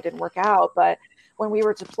reasons why it didn't work out. But when we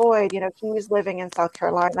were deployed, he was living in South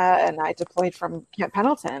Carolina and I deployed from Camp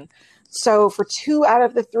Pendleton. So for 2 out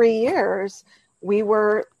of the 3 years, we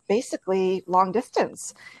were basically long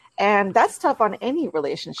distance. And that's tough on any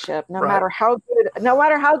relationship, no matter how good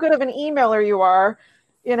of an emailer you are,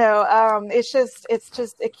 it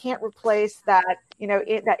can't replace that,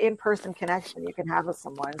 that in-person connection you can have with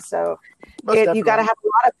someone. So you got to have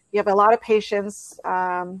a lot of patience,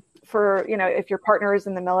 for, if your partner is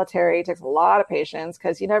in the military. It takes a lot of patience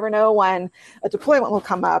because you never know when a deployment will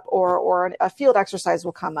come up or a field exercise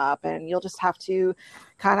will come up, and you'll just have to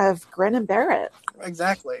kind of grin and bear it.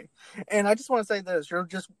 Exactly. And I just want to say this,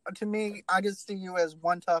 to me, I just see you as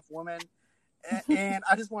one tough woman. And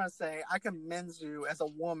I just want to say, I commend you as a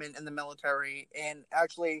woman in the military and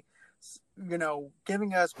actually,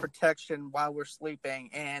 giving us protection while we're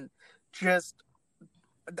sleeping. And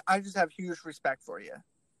I just have huge respect for you.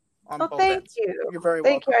 Thank you. You're very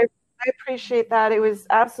welcome. Thank you. I appreciate that. It was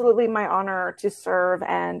absolutely my honor to serve.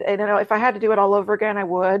 And if I had to do it all over again, I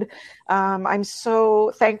would. I'm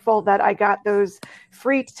so thankful that I got those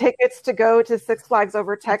free tickets to go to Six Flags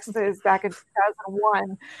Over Texas back in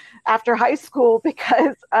 2001 after high school,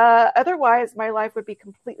 because otherwise my life would be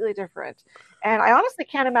completely different. And I honestly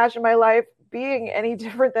can't imagine my life being any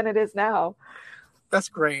different than it is now. That's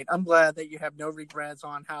great. I'm glad that you have no regrets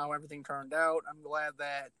on how everything turned out. I'm glad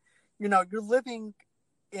that, you're living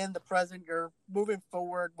in the present, you're moving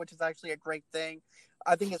forward, which is actually a great thing.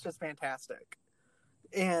 I think it's just fantastic.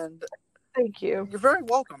 And thank you. You're very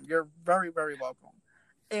welcome. You're very, very welcome.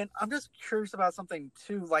 And I'm just curious about something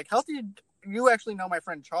too. Like, how did you actually know my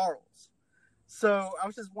friend Charles? So I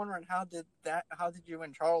was just wondering, how did you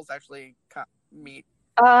and Charles actually meet?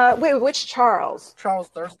 Wait, which Charles? Charles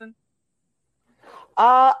Thurston.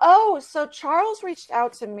 So Charles reached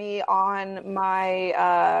out to me on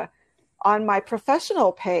my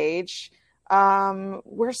professional page.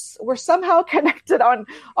 We're somehow connected on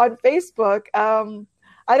Facebook.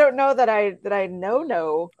 I don't know that I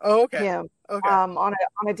know him on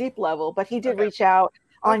a deep level, but he did reach out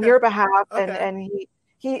on your behalf, and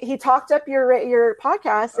he talked up your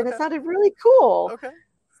podcast, and it sounded really cool. Okay.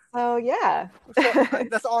 So yeah. So,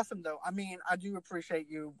 that's awesome though. I mean, I do appreciate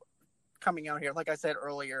you coming out here, like I said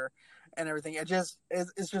earlier, and everything.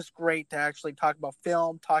 It's just great to actually talk about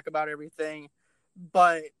film, talk about everything.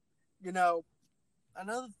 But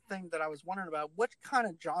another thing that I was wondering about, what kind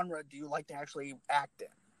of genre do you like to actually act in?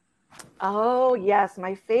 Oh yes,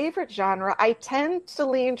 my favorite genre. I tend to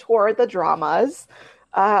lean toward the dramas.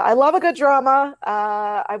 I love a good drama.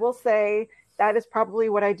 I will say that is probably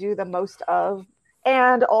what I do the most of.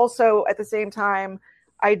 And also at the same time,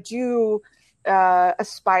 I do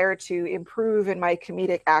aspire to improve in my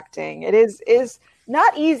comedic acting. It is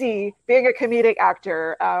not easy being a comedic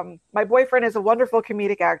actor. My boyfriend is a wonderful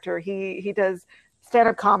comedic actor. He does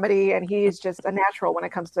stand-up comedy, and he's just a natural when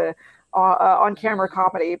it comes to on-camera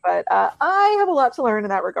comedy. But I have a lot to learn in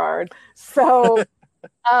that regard. So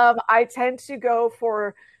I tend to go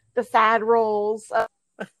for the sad roles,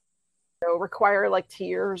 require like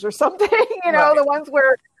tears or something. The ones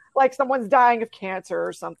where like someone's dying of cancer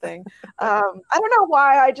or something. I don't know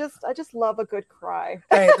why. I just love a good cry.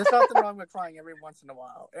 Hey, there's nothing wrong with crying every once in a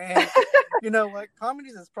while. And you know what?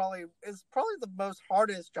 Comedies is probably the most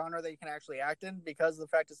hardest genre that you can actually act in because of the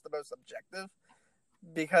fact it's the most subjective.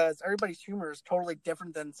 Because everybody's humor is totally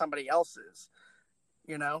different than somebody else's.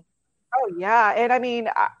 You know? Oh yeah, and I mean,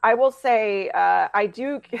 I will say I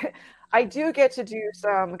do get to do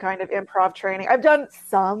some kind of improv training. I've done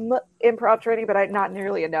some improv training, but not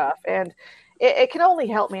nearly enough, and it can only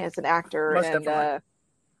help me as an actor. Most and definitely.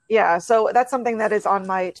 Yeah, so that's something that is on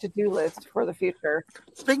my to-do list for the future.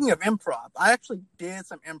 Speaking of improv, I actually did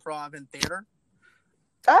some improv in theater.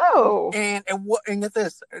 Oh, And get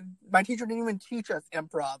this, my teacher didn't even teach us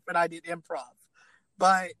improv, but I did improv.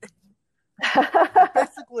 But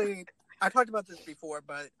basically, I talked about this before,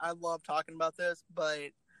 but I love talking about this.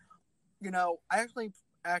 But, you know, I actually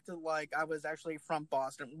acted like I was actually from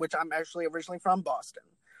Boston, which I'm actually originally from Boston.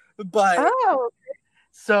 But,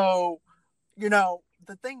 so, you know,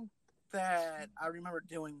 the thing that I remember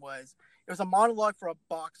doing was, it was a monologue for a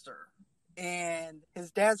boxer. And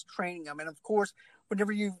his dad's training him. And, of course,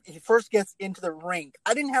 whenever he first gets into the ring,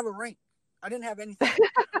 I didn't have a ring. I didn't have anything.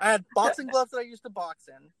 I had boxing gloves that I used to box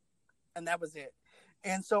in. And that was it.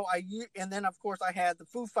 And so and then of course I had the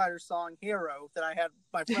Foo Fighters song "Hero" that I had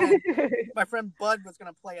my friend Bud was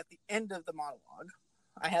going to play at the end of the monologue.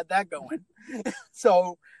 I had that going,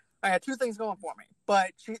 so I had two things going for me.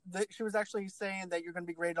 But she was actually saying that you're going to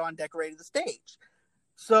be great on decorating the stage.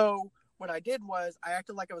 So what I did was I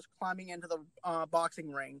acted like I was climbing into the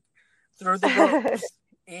boxing ring through the ropes,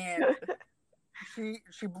 and she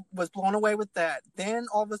was blown away with that. Then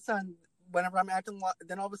all of a sudden, whenever I'm acting,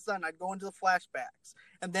 then all of a sudden I'd go into the flashbacks,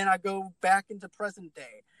 and then I go back into present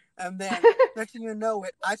day, and then next thing you know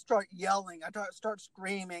it, I start yelling, I start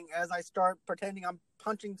screaming as I start pretending I'm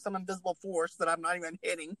punching some invisible force that I'm not even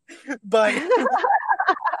hitting, but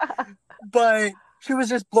she was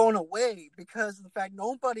just blown away because of the fact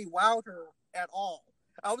nobody wowed her at all.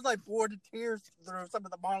 I was like bored to tears through some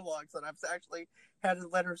of the monologues that I've actually had to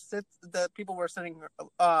let her sit. That people were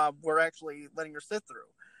were actually letting her sit through.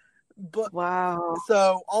 But wow!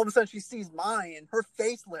 So all of a sudden she sees mine, and her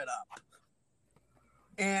face lit up.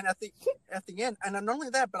 And at the end, and not only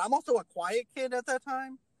that, but I'm also a quiet kid at that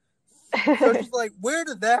time. So she's like, "Where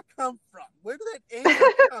did that come from? Where did that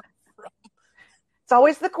anger come from?" It's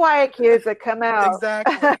always the quiet kids that come out.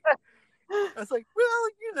 Exactly. I was like, "Well,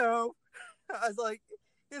 you know," I was like,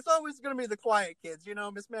 "It's always going to be the quiet kids, you know,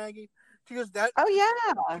 Miss Maggie." She goes, "That." Oh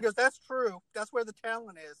yeah. She goes, "That's true. That's where the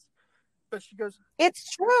talent is." But she goes,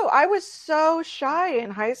 "It's true. I was so shy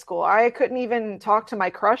in high school. I couldn't even talk to my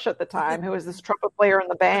crush at the time, who was this trumpet player in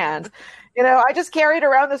the band. You know, I just carried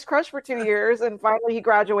around this crush for 2 years, and finally he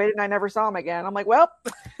graduated, and I never saw him again. I'm like, well,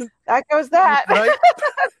 that goes that." Right?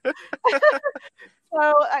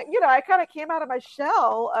 So, you know, I kind of came out of my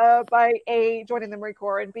shell by A, joining the Marine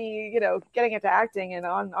Corps, and B, you know, getting into acting and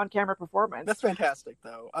on-camera performance. That's fantastic,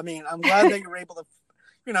 though. I mean, I'm glad that you were able to,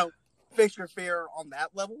 you know, face your fear on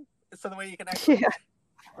that level. So the way you can actually. Yeah.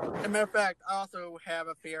 As a matter of fact, I also have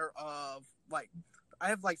a fear of, like, I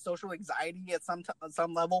have, like, social anxiety at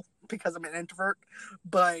some level because I'm an introvert.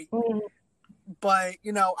 But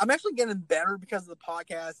you know, I'm actually getting better because of the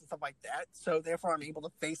podcast and stuff like that. So therefore, I'm able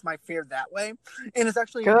to face my fear that way, and it's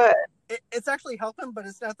actually good. It's actually helping, but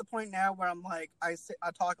it's at the point now where I'm like, I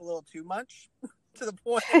talk a little too much to the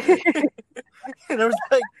point, and I was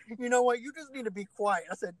like, you know what, you just need to be quiet.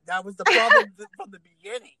 I said that was the problem from the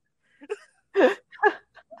beginning.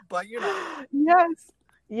 But you know,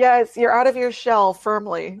 yes, you're out of your shell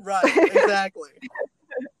firmly. Right, exactly.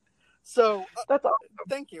 So that's awesome.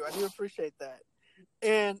 Thank you. I do appreciate that.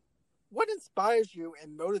 And what inspires you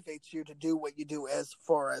and motivates you to do what you do as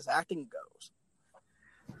far as acting goes?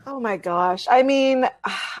 Oh my gosh. I mean,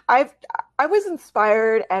 I was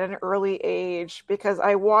inspired at an early age because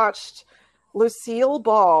I watched Lucille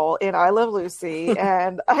Ball in I Love Lucy,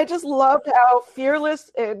 and I just loved how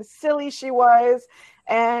fearless and silly she was.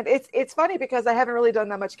 And it's funny because I haven't really done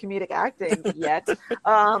that much comedic acting yet.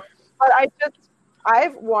 But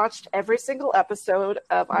I've watched every single episode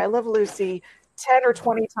of I Love Lucy 10 or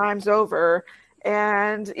 20 times over.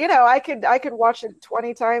 And, you know, I could watch it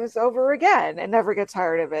 20 times over again and never get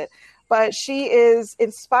tired of it. But she is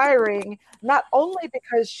inspiring, not only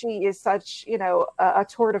because she is such, you know, a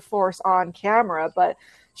tour de force on camera, but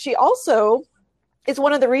she also is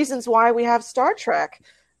one of the reasons why we have Star Trek.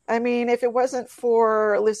 I mean, if it wasn't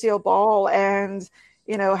for Lucille Ball and,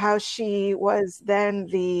 you know, how she was then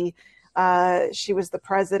she was the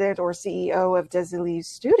president or CEO of Desilets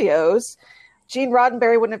Studios, Gene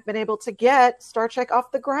Roddenberry wouldn't have been able to get Star Trek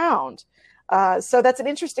off the ground. So that's an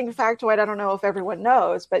interesting factoid. I don't know if everyone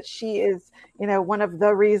knows, but she is, one of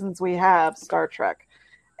the reasons we have Star Trek.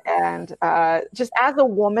 And just as a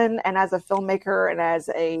woman and as a filmmaker and as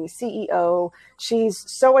a CEO, she's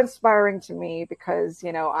so inspiring to me because,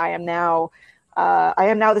 I am now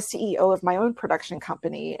the CEO of my own production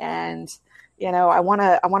company. And, I want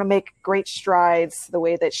to make great strides the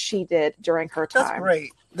way that she did during her time. That's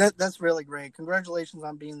great. That's really great. Congratulations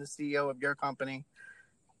on being the CEO of your company.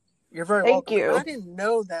 You're very welcome. Thank you. I didn't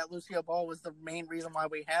know that Lucille Ball was the main reason why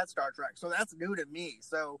we had Star Trek, so that's new to me.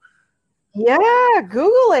 So, yeah,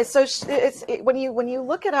 Google it. So when you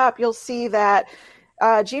look it up, you'll see that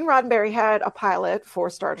Gene Roddenberry had a pilot for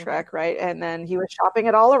Star Trek, right? And then he was shopping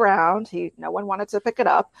it all around. No one wanted to pick it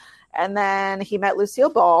up, and then he met Lucille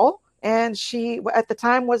Ball, and she at the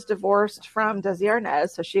time was divorced from Desi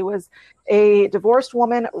Arnaz, so she was a divorced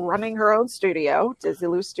woman running her own studio,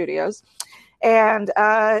 Desilu Studios. And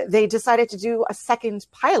they decided to do a second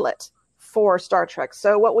pilot for Star Trek.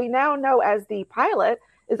 So what we now know as the pilot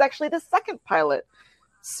is actually the second pilot.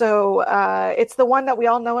 So it's the one that we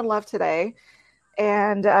all know and love today.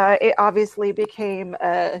 And it obviously became,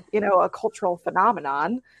 a cultural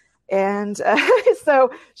phenomenon. And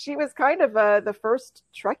so she was kind of the first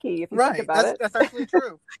Trekkie, if you think about it. That's actually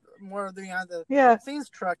true. More behind the scenes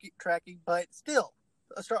Trekkie, but still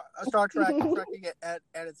a Star Trek Trekkie at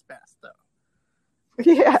its best, though.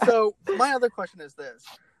 Yeah. So my other question is this.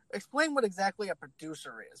 Explain what exactly a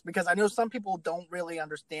producer is, because I know some people don't really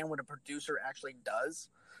understand what a producer actually does,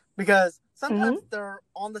 because sometimes they're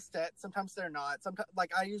on the set, sometimes they're not. Sometimes,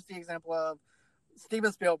 like I use the example of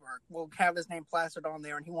Steven Spielberg will have his name plastered on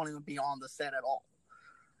there and he won't even be on the set at all.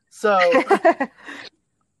 So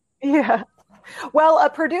yeah. Well, a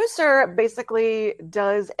producer basically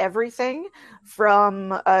does everything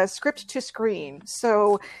from script to screen.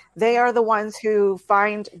 So they are the ones who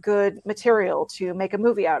find good material to make a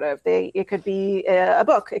movie out of. It could be a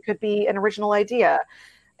book, it could be an original idea,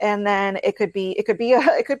 and then it could be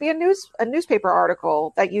a newspaper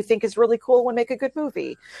article that you think is really cool and would make a good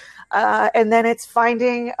movie. And then it's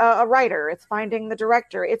finding a writer, it's finding the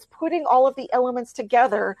director, it's putting all of the elements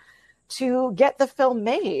together to get the film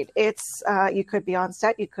made. It's you could be on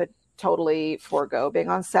set, you could totally forego being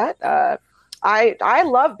on set. I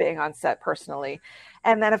love being on set personally.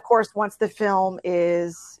 And then of course, once the film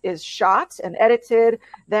is shot and edited,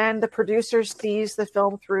 then the producer sees the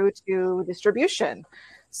film through to distribution.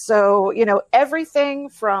 So, everything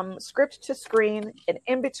from script to screen and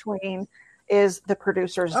in between is the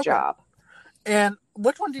producer's job. And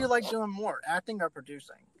which one do you like doing more, acting or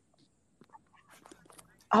producing?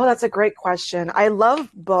 Oh, that's a great question. I love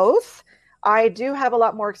both. I do have a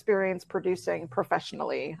lot more experience producing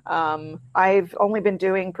professionally. I've only been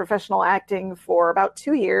doing professional acting for about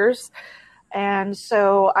 2 years. And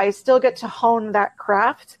so I still get to hone that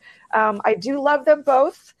craft. I do love them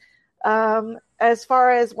both. As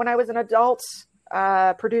far as when I was an adult,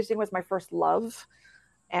 producing was my first love.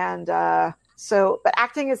 And but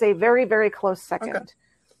acting is a very, very close second. Okay.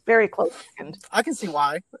 Very close second. I can see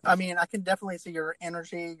why. I mean, I can definitely see your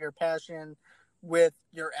energy, your passion with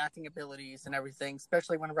your acting abilities and everything,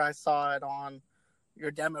 especially whenever I saw it on your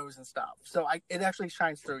demos and stuff. So it actually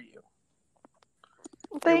shines through you.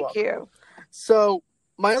 Thank you. So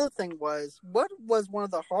my other thing was, what was one of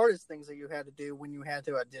the hardest things that you had to do when you had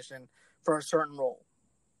to audition for a certain role?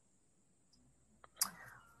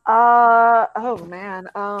 Oh man.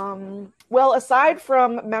 Well, aside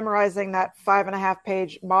from memorizing that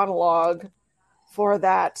 5.5-page monologue for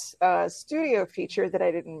that studio feature that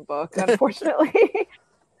I didn't book, unfortunately,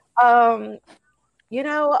 like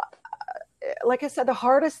I said, the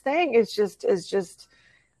hardest thing is just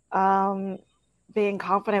being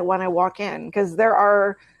confident when I walk in, because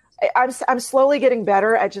I'm slowly getting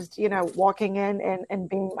better at just, walking in and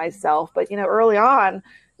being myself. But, early on,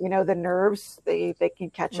 the nerves, they can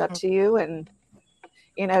catch up to you, and,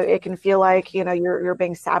 it can feel like, you're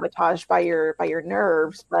being sabotaged by your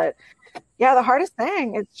nerves. But yeah, the hardest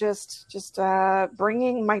thing is just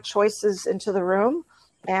bringing my choices into the room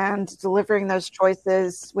and delivering those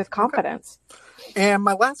choices with confidence. Okay. And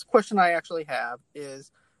my last question I actually have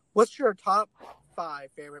is, what's your top 5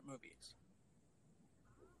 favorite movies?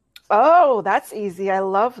 Oh, that's easy. I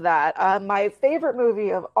love that. My favorite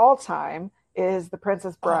movie of all time is The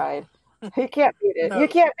Princess Bride. You can't beat it. No. You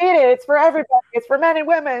can't beat it. It's for everybody. It's for men and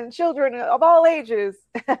women, children of all ages.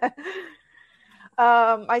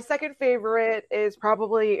 My second favorite is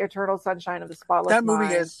probably Eternal Sunshine of the Spotless Mind. That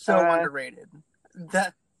movie is so underrated.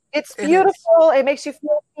 It's beautiful. It makes you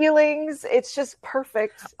feel feelings. It's just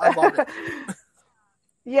perfect. I love it.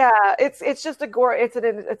 Yeah, it's just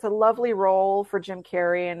it's a lovely role for Jim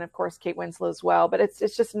Carrey and of course Kate Winslet as well. But it's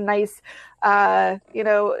just a nice,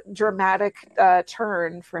 dramatic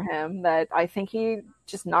turn for him that I think he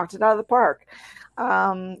just knocked it out of the park.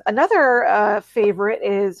 Another favorite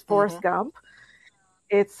is Forrest Gump.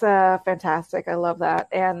 It's fantastic. I love that,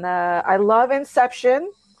 and I love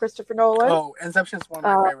Inception. Christopher Nolan. Oh, Inception is one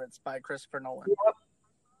of my favorites by Christopher Nolan. Yep.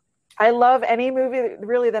 I love any movie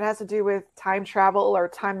really that has to do with time travel or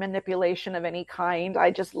time manipulation of any kind. I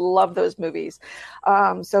just love those movies.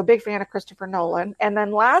 So big fan of Christopher Nolan. And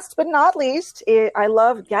then last but not least, I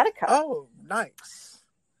love Gattaca. Oh, nice.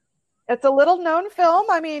 It's a little known film.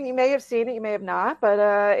 I mean, you may have seen it, you may have not, but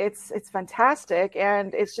it's fantastic.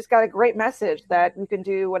 And it's just got a great message that you can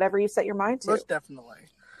do whatever you set your mind to. Most definitely.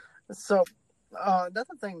 So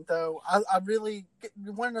another thing, though, I really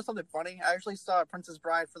you want to know something funny? I actually saw Princess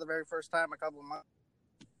Bride for the very first time a couple of months.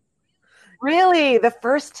 Really, the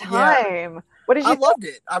first time? Yeah. What did you? I loved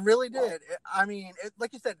it. I really did. I mean,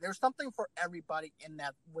 like you said, there's something for everybody in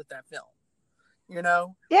that with that film. You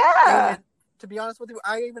know? Yeah. And to be honest with you,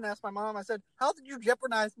 I even asked my mom. I said, "How did you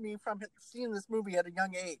jeopardize me from seeing this movie at a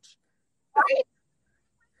young age?" Right.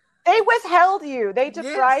 They withheld you. They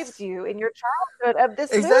deprived you in your childhood of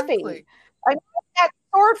this movie. I mean, it's got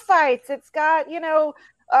sword fights. It's got,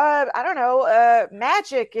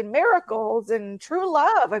 magic and miracles and true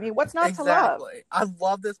love. I mean, what's not to love? I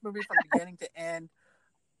love this movie from beginning to end.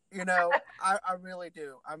 You know, I really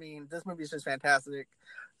do. I mean, this movie is just fantastic.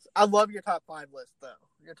 I love your top 5 list, though.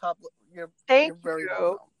 You're very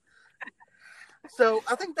welcome. So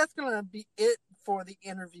I think that's going to be it for the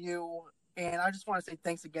interview. And I just want to say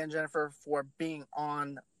thanks again, Jennifer, for being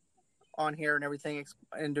on here and everything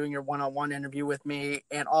and doing your one-on-one interview with me.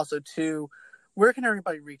 And also, too, where can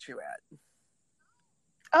everybody reach you at?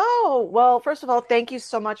 Oh, well, first of all, thank you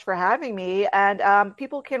so much for having me. And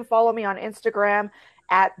people can follow me on Instagram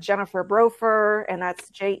at Jennifer Brofer, and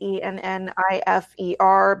that's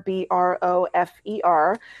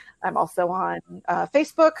JenniferBrofer. I'm also on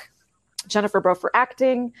Facebook, Jennifer Brofer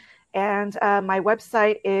Acting. And my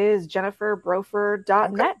website is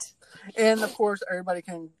jenniferbrofer.net. Okay. And, of course, everybody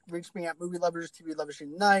can reach me at Movie Lovers, TV Lovers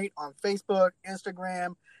Unite on Facebook,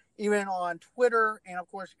 Instagram, even on Twitter. And, of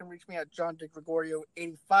course, you can reach me at John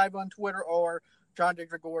DeGregorio85 on Twitter or John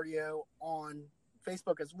DeGregorio on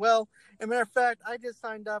Facebook as well. As a matter of fact, I just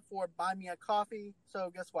signed up for Buy Me a Coffee. So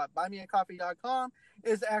guess what? BuyMeACoffee.com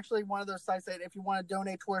is actually one of those sites that if you want to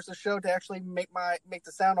donate towards the show to actually make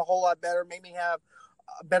the sound a whole lot better, make me have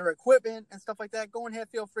better equipment and stuff like that, go ahead,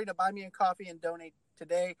 feel free to buy me a coffee and donate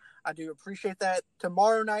today. I do appreciate that.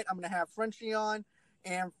 Tomorrow night, I'm going to have Frenchie on,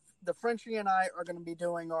 and the Frenchie and I are going to be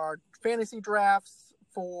doing our fantasy drafts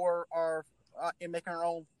for our and making our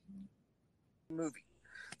own movie.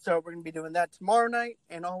 So we're going to be doing that tomorrow night,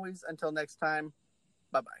 and always until next time,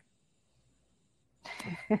 bye-bye.